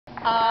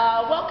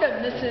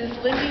Welcome. This is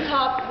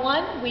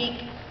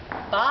Lindy1Week5,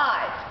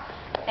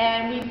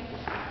 and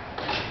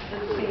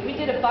we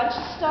did a bunch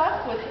of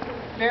stuff with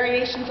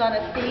variations on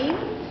a theme.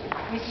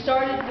 We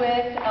started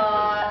with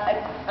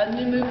a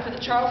new move for the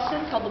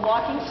Charleston called the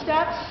walking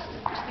steps.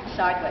 Just think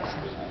sideways.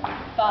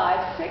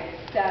 5, 6,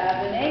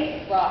 7,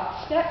 8.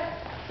 Rock. Step,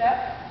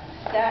 step,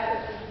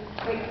 step.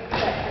 Quick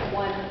step.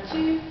 1,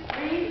 2,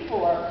 3,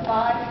 4,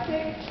 5,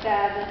 6,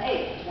 7,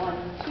 8. 1,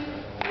 2,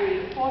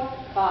 3, 4,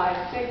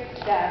 5, 6,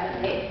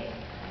 7, 8.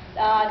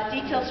 The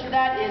details for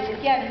that is,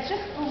 again, it's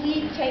just the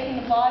lead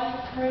taking the body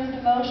through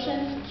the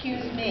motions.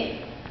 Cues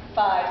me.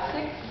 5,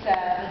 6,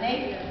 7,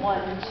 8.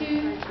 1,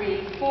 2,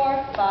 3,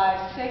 4,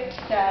 5, 6,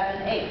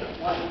 7,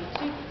 8. 1,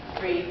 2,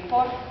 3,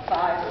 4,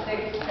 5,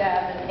 6,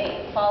 7,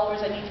 8.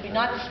 Followers, I need to be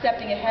not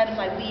stepping ahead of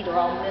my lead or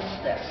I'll miss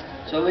this.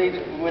 So lead,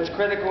 what's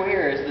critical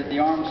here is that the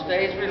arm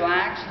stays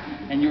relaxed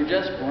and you're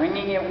just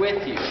bringing it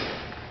with you.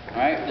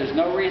 Alright? There's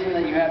no reason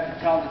that you have to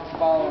tell the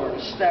follower to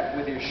step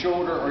with your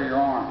shoulder or your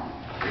arm.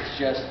 It's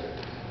just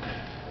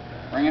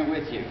bring it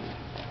with you.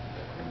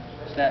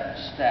 Step,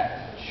 step.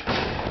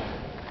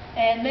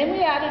 And then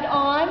we added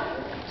on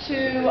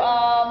to,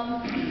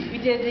 we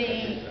did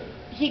the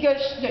he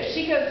goes, no,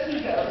 she goes,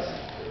 he goes,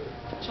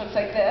 which looks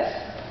like this.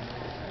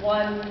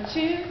 1,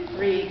 2,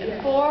 3,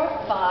 and 4,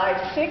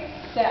 5, 6,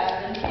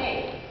 7,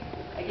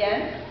 8.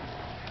 Again.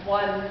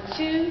 1,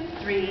 2,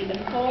 3, and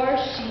 4.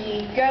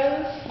 She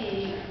goes,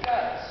 he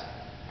goes.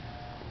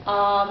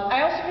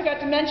 I also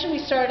forgot to mention we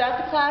started out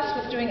the class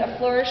with doing a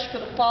flourish for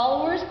the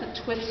followers, the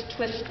twist,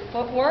 twist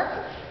footwork.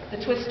 The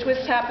twist,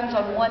 twist happens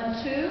on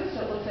 1, 2,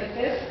 so it looks like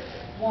this.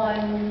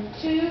 1,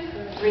 2,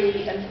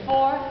 3, and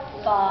 4,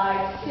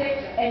 5,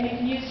 6, and you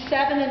can use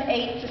 7 and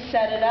 8 to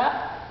set it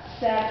up.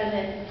 7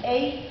 and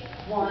 8.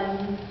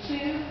 1,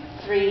 2,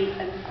 3,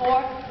 and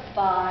 4,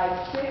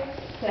 5, 6,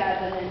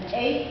 7, and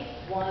 8.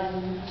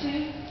 1,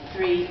 2,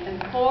 3,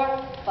 and 4,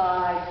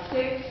 5,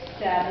 6,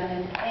 7,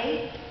 and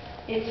 8.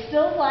 It's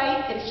still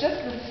light, it's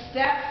just the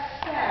step,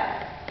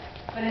 step,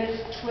 but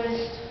it's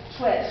twist,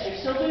 twist. You're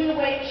still doing a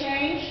weight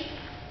change.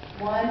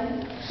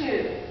 1,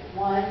 2,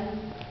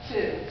 1,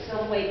 2.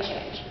 Still a weight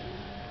change.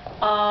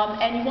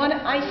 And you want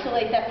to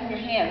isolate that from your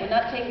hand. We're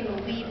not taking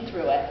the lead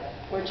through it.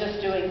 We're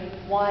just doing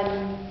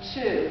 1,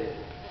 2.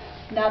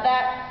 Now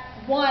that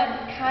 1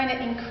 kind of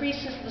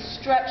increases the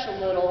stretch a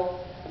little,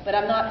 but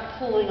I'm not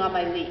pulling on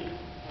my lead.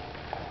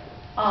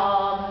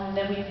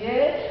 Then we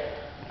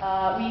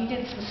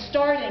did some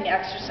starting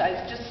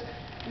exercise. Just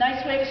a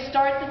nice way to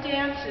start the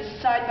dance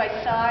is side by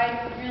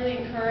side, really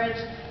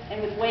encouraged,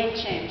 and with weight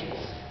changes.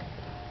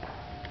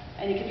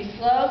 And it could be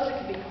slows, it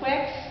could be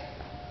quicks.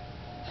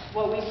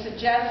 What we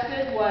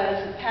suggested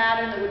was a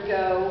pattern that would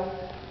go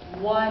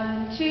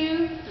 1,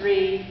 2,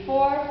 3,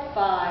 4,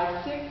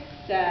 5, 6,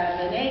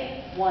 7, 8.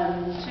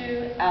 1,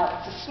 2,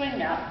 out to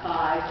swing out.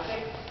 5,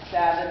 6,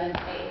 7, and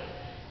 8.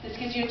 This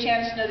gives you a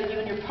chance to know that you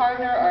and your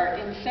partner are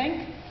in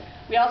sync.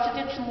 We also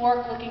did some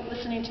work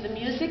listening to the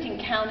music and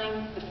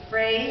counting the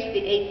phrase,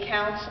 the 8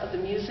 counts of the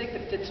music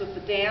that fits with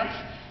the dance.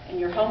 And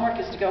your homework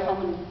is to go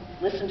home and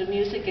listen to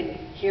music and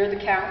hear the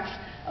counts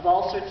of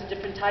all sorts of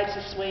different types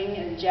of swing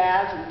and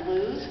jazz and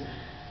blues.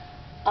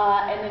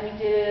 And then we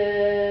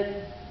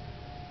did,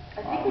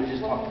 I think we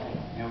just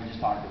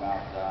talked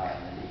about the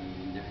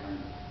different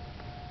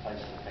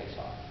places to face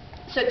off.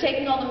 So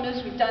taking all the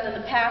moves we've done in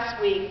the past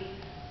week,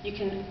 you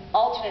can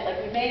alternate.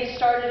 Like we may have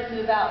started to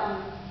move out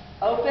and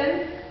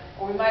open,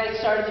 or we might have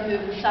started to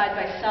move side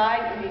by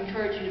side, and we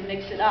encourage you to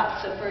mix it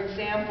up. So for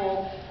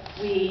example,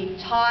 we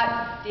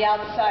taught the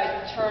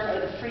outside turn or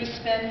the free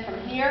spin from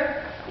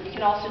here, but you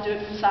can also do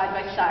it from side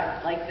by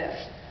side, like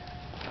this.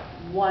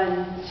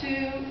 1, 2,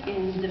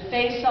 in the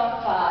face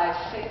off, 5,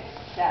 6,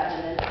 7,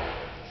 and 8.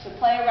 So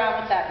play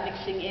around with that,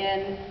 mixing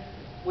in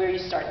where you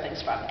start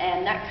things from.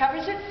 And that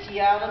covers it. See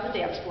you out on the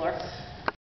dance floor.